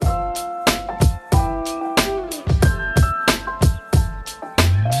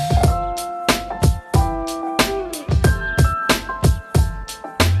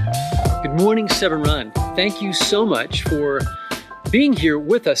27 Run. Thank you so much for being here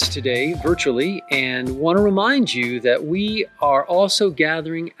with us today virtually, and want to remind you that we are also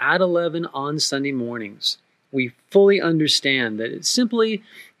gathering at 11 on Sunday mornings. We fully understand that it simply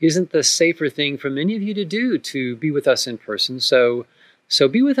isn't the safer thing for many of you to do to be with us in person. So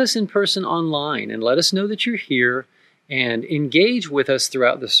be with us in person online and let us know that you're here and engage with us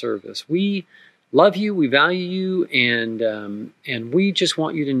throughout the service. We love you, we value you, and we just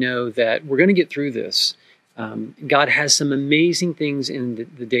want you to know that we're going to get through this. God has some amazing things in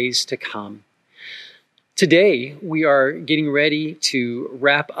the days to come. Today, we are getting ready to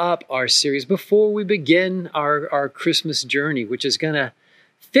wrap up our series before we begin our Christmas journey, which is going to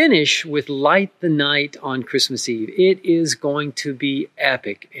finish with Light the Night on Christmas Eve. It is going to be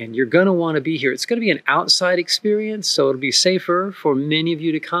epic, and you're going to want to be here. It's going to be an outside experience, so it'll be safer for many of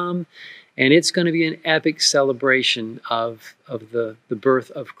you to come. And it's going to be an epic celebration of the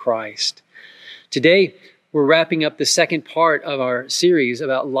birth of Christ. Today, we're wrapping up the second part of our series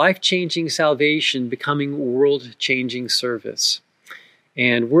about life-changing salvation becoming world-changing service.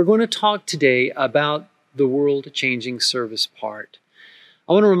 And we're going to talk today about the world-changing service part.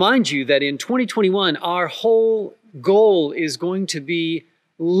 I want to remind you that in 2021, our whole goal is going to be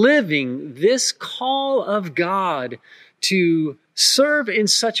living this call of God to serve in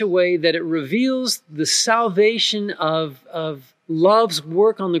such a way that it reveals the salvation of love's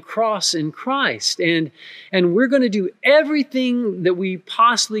work on the cross in Christ. And we're going to do everything that we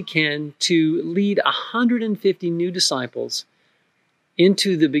possibly can to lead 150 new disciples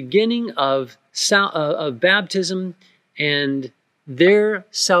into the beginning of baptism and their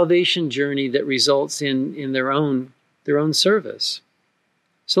salvation journey that results in their own service.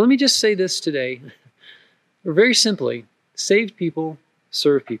 So let me just say this today, very simply. Saved people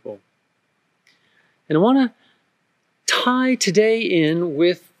serve people. And I want to tie today in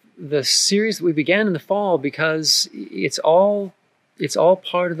with the series that we began in the fall because it's all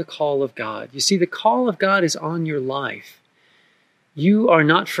part of the call of God. You see, the call of God is on your life. You are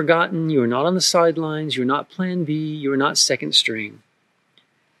not forgotten. You are not on the sidelines. You're not plan B. You are not second string.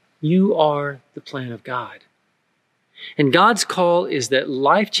 You are the plan of God. And God's call is that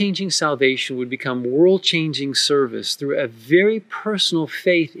life-changing salvation would become world-changing service through a very personal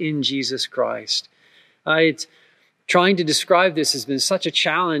faith in Jesus Christ. Trying to describe this has been such a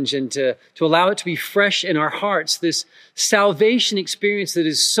challenge, and to allow it to be fresh in our hearts, this salvation experience that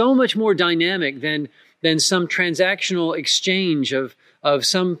is so much more dynamic than some transactional exchange of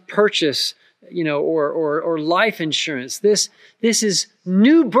some purchase, or life insurance. This is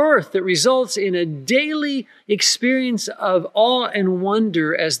new birth that results in a daily experience of awe and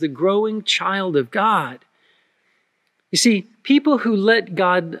wonder as the growing child of God. You see, people who let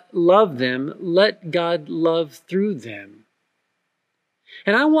God love them, let God love through them.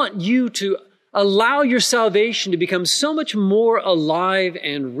 And I want you to allow your salvation to become so much more alive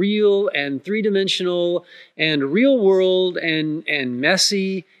and real and three-dimensional and real world and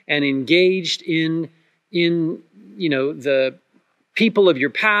messy and engaged in the people of your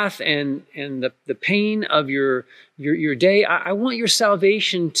path and the pain of your day. I want your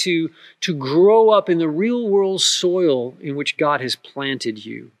salvation to grow up in the real world soil in which God has planted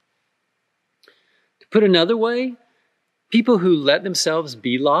you. To put another way, people who let themselves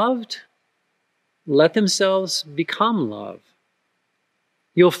be loved, let themselves become love.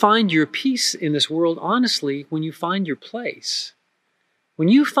 You'll find your peace in this world, honestly, when you find your place. When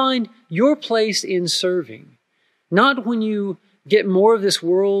you find your place in serving, not when you get more of this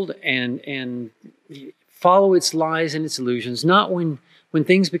world and follow its lies and its illusions, not when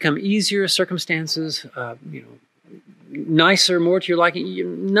things become easier, circumstances, nicer, more to your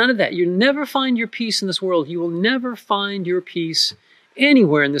liking. None of that. You never find your peace in this world. You will never find your peace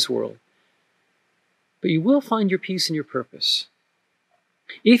anywhere in this world. But you will find your peace in your purpose.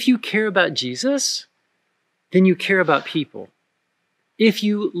 If you care about Jesus, then you care about people. If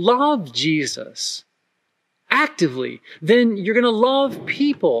you love Jesus actively, then you're going to love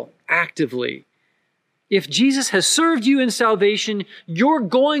people actively. If Jesus has served you in salvation, you're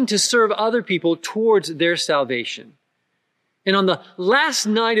going to serve other people towards their salvation. And on the last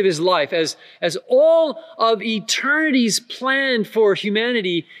night of his life, as all of eternity's plan for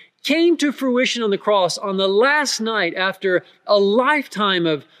humanity came to fruition on the cross, on the last night after a lifetime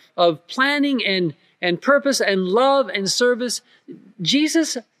of planning and purpose and love and service,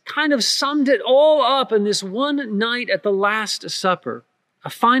 Jesus kind of summed it all up in this one night at the Last Supper, a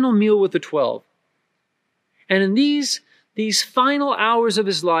final meal with the 12. And in these final hours of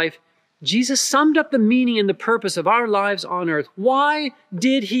his life, Jesus summed up the meaning and the purpose of our lives on earth. Why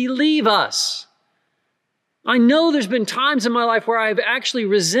did he leave us? I know there's been times in my life where I've actually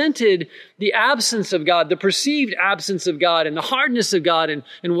resented the absence of God, the perceived absence of God and the hardness of God. And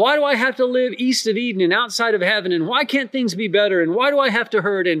why do I have to live east of Eden and outside of heaven? And why can't things be better? And why do I have to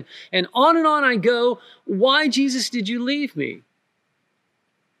hurt? And on I go. Why, Jesus, did you leave me?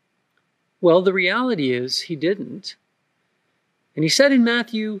 Well, the reality is he didn't. And he said in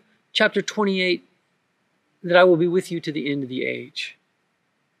Matthew chapter 28 that I will be with you to the end of the age.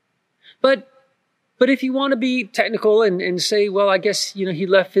 But if you want to be technical and say, well, I guess, he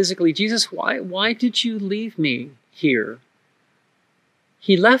left physically. Jesus, why did you leave me here?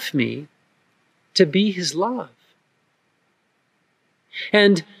 He left me to be his love.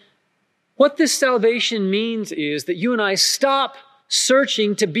 And what this salvation means is that you and I stop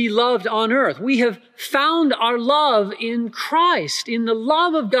searching to be loved on earth. We have found our love in Christ, in the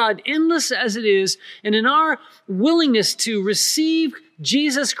love of God, endless as it is, and in our willingness to receive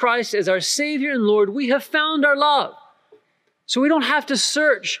Jesus Christ as our Savior and Lord, we have found our love. So we don't have to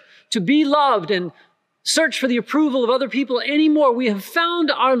search to be loved and search for the approval of other people anymore. We have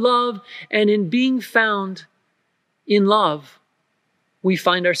found our love, and in being found in love, we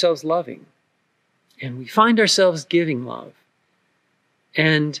find ourselves loving, and we find ourselves giving love.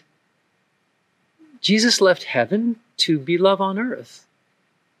 And Jesus left heaven to be love on earth.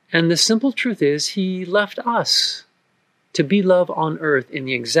 And the simple truth is, he left us to be love on earth in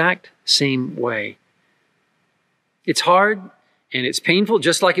the exact same way. It's hard and it's painful,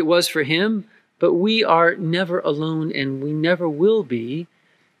 just like it was for him, but we are never alone and we never will be.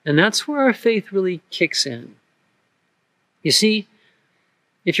 And that's where our faith really kicks in. You see,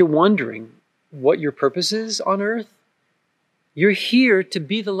 if you're wondering what your purpose is on earth, you're here to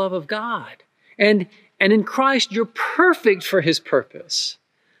be the love of God. And in Christ, you're perfect for his purpose.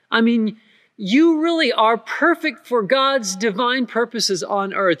 I mean, you really are perfect for God's divine purposes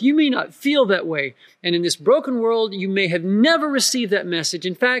on earth. You may not feel that way. And in this broken world, you may have never received that message.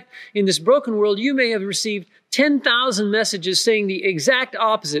 In fact, in this broken world, you may have received 10,000 messages saying the exact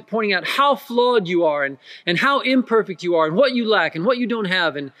opposite, pointing out how flawed you are and how imperfect you are and what you lack and what you don't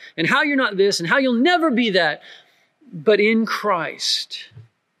have and how you're not this and how you'll never be that. But in Christ,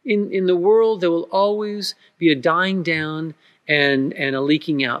 in the world, there will always be a dying down and a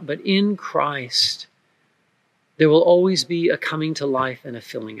leaking out. But in Christ, there will always be a coming to life and a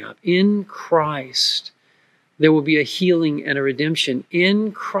filling up. In Christ, there will be a healing and a redemption.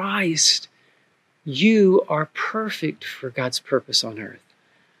 In Christ, you are perfect for God's purpose on earth.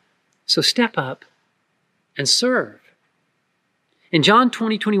 So step up and serve. In John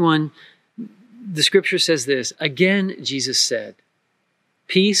 20:21, the scripture says this, again, Jesus said,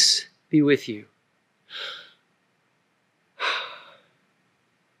 peace be with you.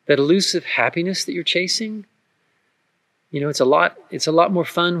 That elusive happiness that you're chasing, it's a lot more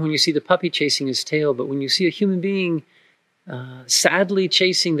fun when you see the puppy chasing his tail, but when you see a human being sadly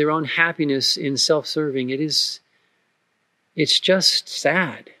chasing their own happiness in self-serving, it's just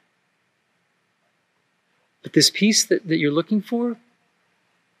sad. But this peace that you're looking for,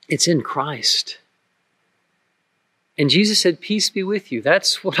 it's in Christ. And Jesus said, peace be with you.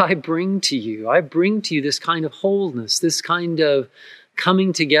 That's what I bring to you. I bring to you this kind of wholeness, this kind of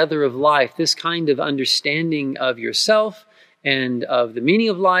coming together of life, this kind of understanding of yourself and of the meaning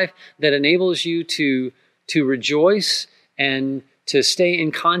of life that enables you to rejoice and to stay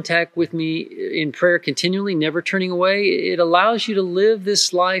in contact with me in prayer continually, never turning away. It allows you to live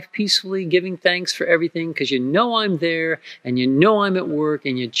this life peacefully, giving thanks for everything because you know I'm there and you know I'm at work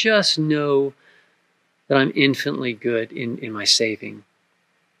and you just know that I'm infinitely good in my saving.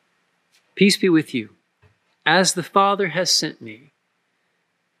 Peace be with you. As the Father has sent me,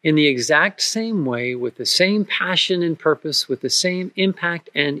 in the exact same way, with the same passion and purpose, with the same impact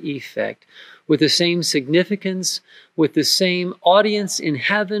and effect, with the same significance, with the same audience in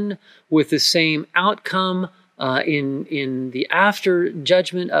heaven, with the same outcome in the after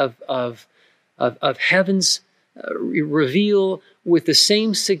judgment of heaven's reveal, with the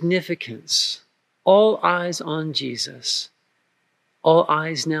same significance. All eyes on Jesus. All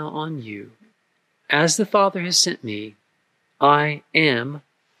eyes now on you. As the Father has sent me, I am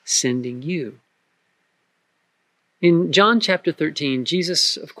sending you. In John chapter 13,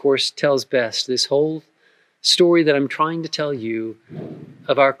 Jesus, of course, tells best this whole story that I'm trying to tell you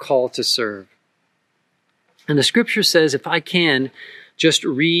of our call to serve. And the scripture says, if I can just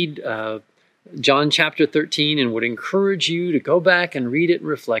read John chapter 13 and would encourage you to go back and read it and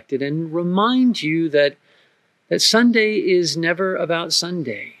reflect it and remind you that Sunday is never about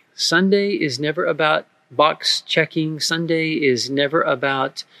Sunday. Sunday is never about box checking. Sunday is never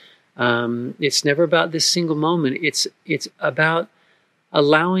about it's never about this single moment. It's about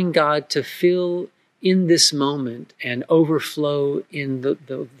allowing God to fill in this moment and overflow in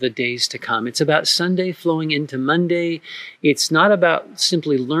the days to come. It's about Sunday flowing into Monday. It's not about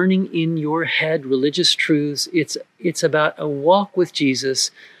simply learning in your head religious truths. It's about a walk with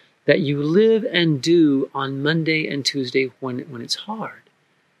Jesus that you live and do on Monday and Tuesday when it's hard.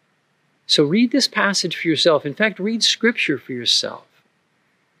 So read this passage for yourself. In fact, read Scripture for yourself.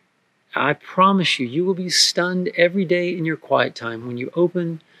 I promise you, you will be stunned every day in your quiet time when you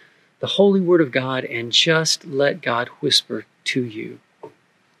open the Holy Word of God and just let God whisper to you.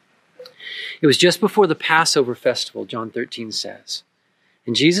 It was just before the Passover festival, John 13 says.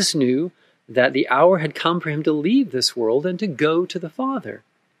 And Jesus knew that the hour had come for him to leave this world and to go to the Father.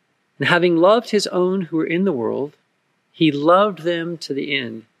 And having loved his own who were in the world, he loved them to the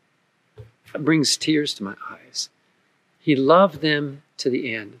end. It brings tears to my eyes. He loved them to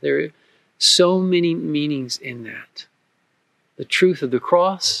the end. There are so many meanings in that. The truth of the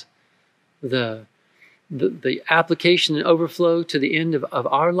cross, the application and overflow to the end of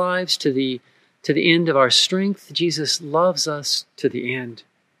our lives, to the end of our strength. Jesus loves us to the end.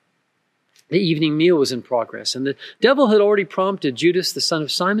 The evening meal was in progress, and the devil had already prompted Judas, the son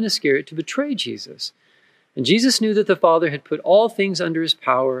of Simon Iscariot, to betray Jesus. And Jesus knew that the Father had put all things under his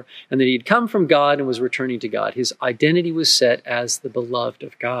power, and that he had come from God and was returning to God. His identity was set as the beloved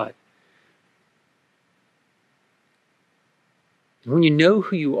of God. And when you know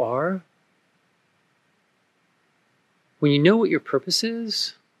who you are, when you know what your purpose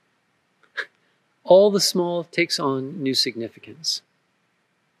is, all the small takes on new significance.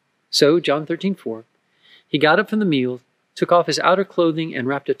 So, John 13:4, he got up from the meal, took off his outer clothing, and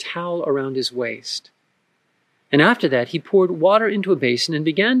wrapped a towel around his waist. And after that, he poured water into a basin and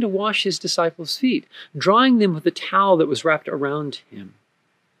began to wash his disciples' feet, drying them with the towel that was wrapped around him.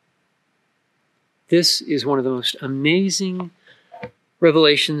 This is one of the most amazing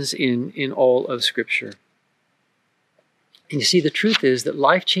revelations in all of Scripture. And you see, the truth is that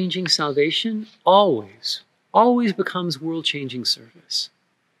life-changing salvation always becomes world-changing service.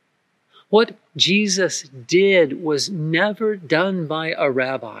 What Jesus did was never done by a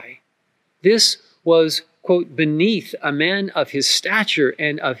rabbi. This was, quote, beneath a man of his stature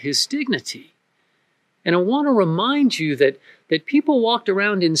and of his dignity. And I want to remind you that people walked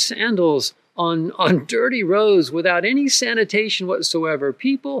around in sandals on dirty roads without any sanitation whatsoever.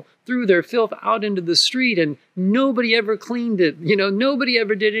 People threw their filth out into the street and nobody ever cleaned it. Nobody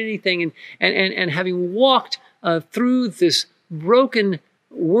ever did anything. And having walked through this broken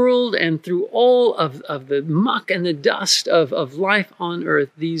world and through all of the muck and the dust of life on earth,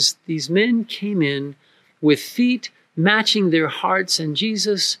 these men came in with feet matching their hearts, and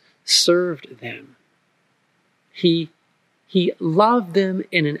Jesus served them. He loved them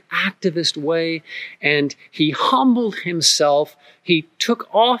in an activist way, and he humbled himself. He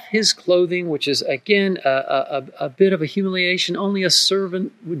took off his clothing, which is, again, a bit of a humiliation. Only a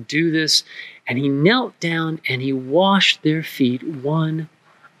servant would do this. And he knelt down and he washed their feet one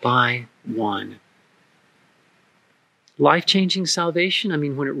by one. Life-changing salvation,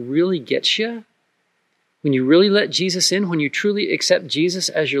 when it really gets you, when you really let Jesus in, when you truly accept Jesus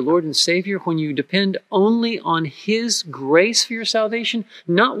as your Lord and Savior, when you depend only on his grace for your salvation,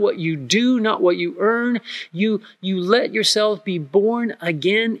 not what you do, not what you earn, you let yourself be born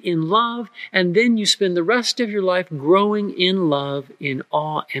again in love, and then you spend the rest of your life growing in love, in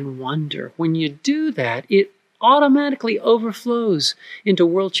awe and wonder. When you do that, it automatically overflows into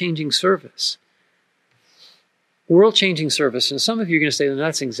world-changing service. World-changing service, and some of you are going to say, well,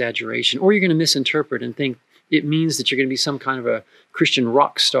 that's exaggeration, or you're going to misinterpret and think it means that you're going to be some kind of a Christian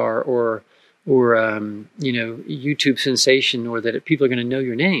rock star or YouTube sensation, or that people are going to know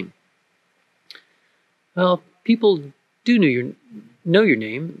your name. Well, people do know your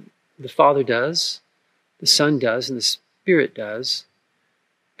name. The Father does, the Son does, and the Spirit does.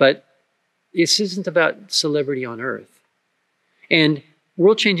 But this isn't about celebrity on earth. And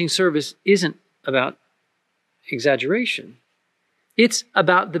world-changing service isn't about exaggeration. It's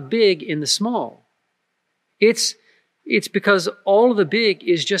about the big in the small. It's because all of the big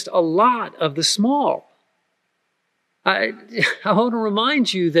is just a lot of the small. I want to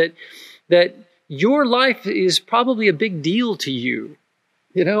remind you that your life is probably a big deal to you.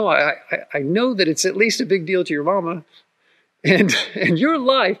 I know that it's at least a big deal to your mama. And your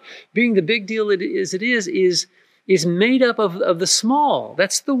life being the big deal it is made up of the small.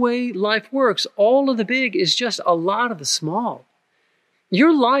 That's the way life works. All of the big is just a lot of the small.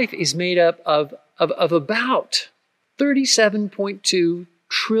 Your life is made up of about 37.2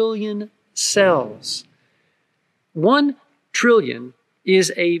 trillion cells. 1 trillion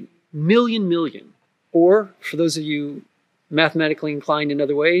is a million, or for those of you mathematically inclined in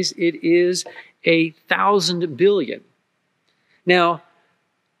other ways, it is 1,000 billion. Now,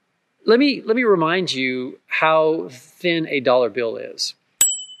 let me remind you how thin a dollar bill is.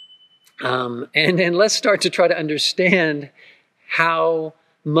 And then let's start to try to understand how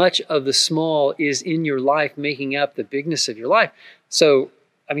much of the small is in your life making up the bigness of your life. So,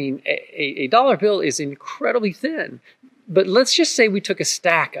 I mean, a dollar bill is incredibly thin. But let's just say we took a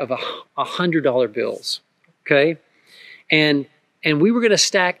stack of $100 bills, okay? And we were going to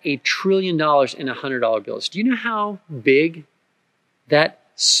stack $1 trillion in $100 bills. Do you know how big that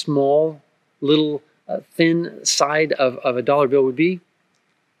small, little, thin side of a dollar bill would be?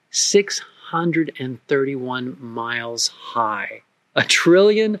 631 miles high. $1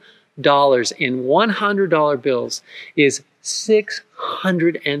 trillion in $100 bills is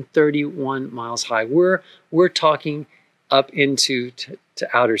 631 miles high. We're talking up into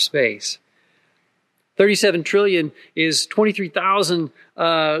outer space. 37 trillion is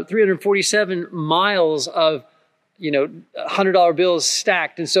 23,347 miles of, $100 bills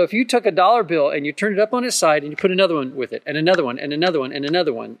stacked. And so if you took a dollar bill and you turned it up on its side and you put another one with it, and another one, and another one, and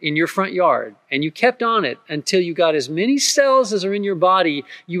another one in your front yard, and you kept on it until you got as many cells as are in your body,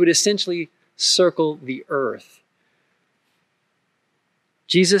 you would essentially circle the earth.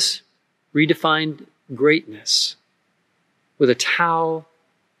 Jesus redefined greatness with a towel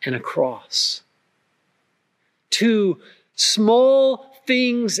and a cross. Two small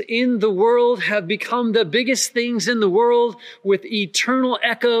things in the world have become the biggest things in the world with eternal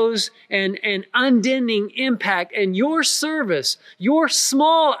echoes and unending impact. And your service, your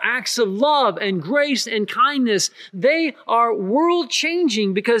small acts of love and grace and kindness, they are world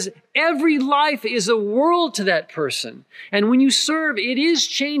changing because every life is a world to that person. And when you serve, it is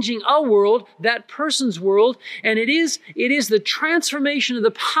changing a world, that person's world. And it is the transformation of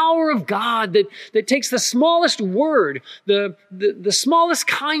the power of God that takes the smallest word, the smallest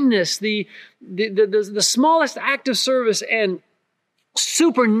kindness, the smallest act of service, and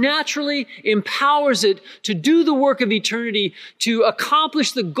supernaturally empowers it to do the work of eternity, to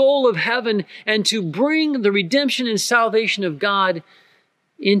accomplish the goal of heaven, and to bring the redemption and salvation of God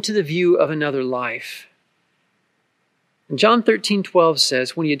into the view of another life. And John 13:12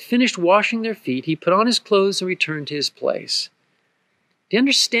 says, when he had finished washing their feet, he put on his clothes and returned to his place. Do you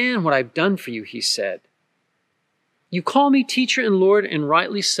understand what I've done for you? He said. You call me teacher and Lord, and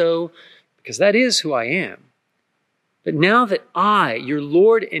rightly so, because that is who I am. But now that I, your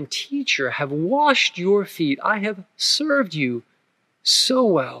Lord and teacher, have washed your feet, I have served you so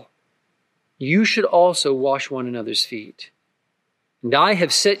well. You should also wash one another's feet. And I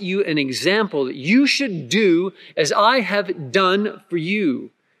have set you an example that you should do as I have done for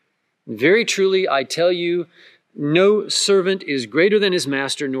you. Very truly, I tell you, no servant is greater than his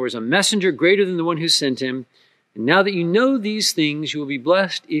master, nor is a messenger greater than the one who sent him. And now that you know these things, you will be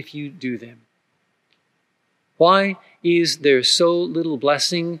blessed if you do them. Why is there so little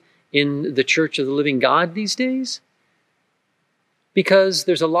blessing in the Church of the Living God these days? Because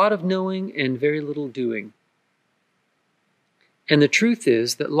there's a lot of knowing and very little doing. And the truth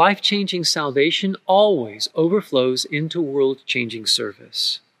is that life-changing salvation always overflows into world-changing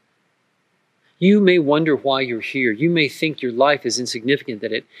service. You may wonder why you're here. You may think your life is insignificant,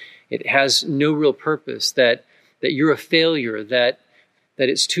 that it has no real purpose, that you're a failure, that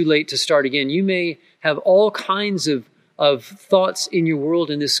it's too late to start again. You may have all kinds of thoughts in your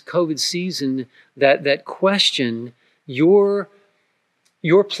world in this COVID season that question your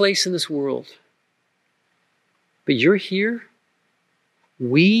place in this world. But you're here.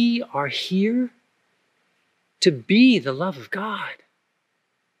 We are here to be the love of God.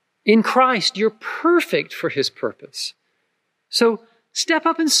 In Christ, you're perfect for His purpose. So step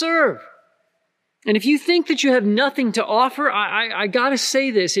up and serve. And if you think that you have nothing to offer, I got to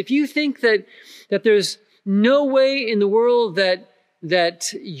say this. If you think that there's no way in the world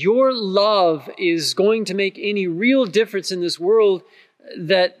that your love is going to make any real difference in this world,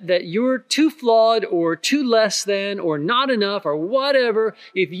 that you're too flawed or too less than or not enough or whatever,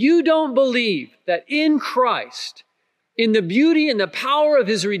 if you don't believe that in Christ, in the beauty and the power of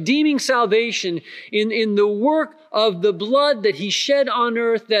His redeeming salvation, in the work of the blood that He shed on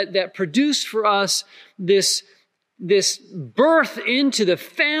earth that produced for us this birth into the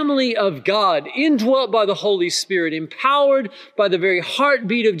family of God, indwelt by the Holy Spirit, empowered by the very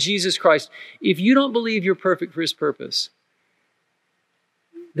heartbeat of Jesus Christ, if you don't believe you're perfect for His purpose,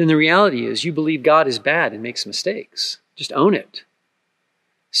 then the reality is you believe God is bad and makes mistakes. Just own it.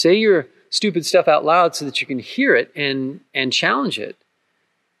 Say your stupid stuff out loud so that you can hear it and challenge it.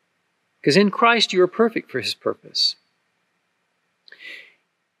 Because in Christ you are perfect for His purpose.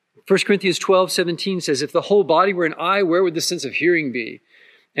 1 Corinthians 12:17 says, if the whole body were an eye, where would the sense of hearing be?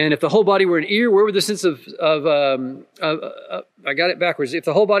 And if the whole body were an ear, where would the sense of I got it backwards. If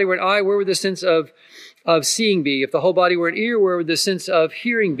the whole body were an eye, where would the sense of seeing be? If the whole body were an ear, where would the sense of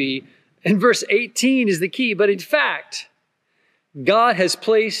hearing be? And verse 18 is the key. But in fact, God has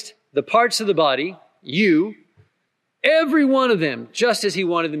placed the parts of the body, you, every one of them, just as he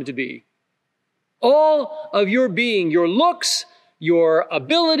wanted them to be. All of your being, your looks, your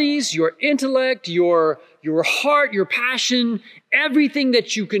abilities, your intellect, your heart, your passion, everything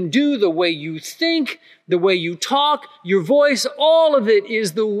that you can do, the way you think, the way you talk, your voice, all of it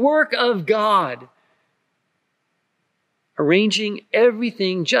is the work of God. Arranging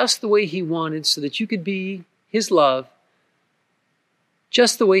everything just the way he wanted so that you could be his love,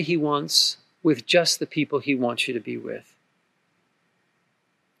 just the way he wants, with just the people he wants you to be with.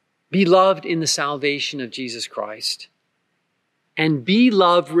 Be loved in the salvation of Jesus Christ. And be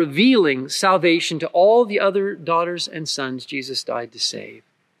loved, revealing salvation to all the other daughters and sons Jesus died to save.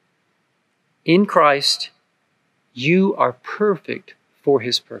 In Christ, you are perfect for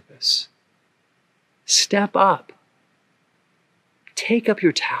his purpose. Step up. Take up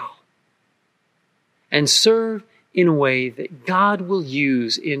your towel. And serve in a way that God will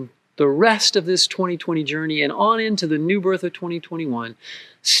use in the rest of this 2020 journey and on into the new birth of 2021.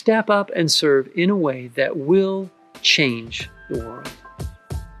 Step up and serve in a way that will change the world.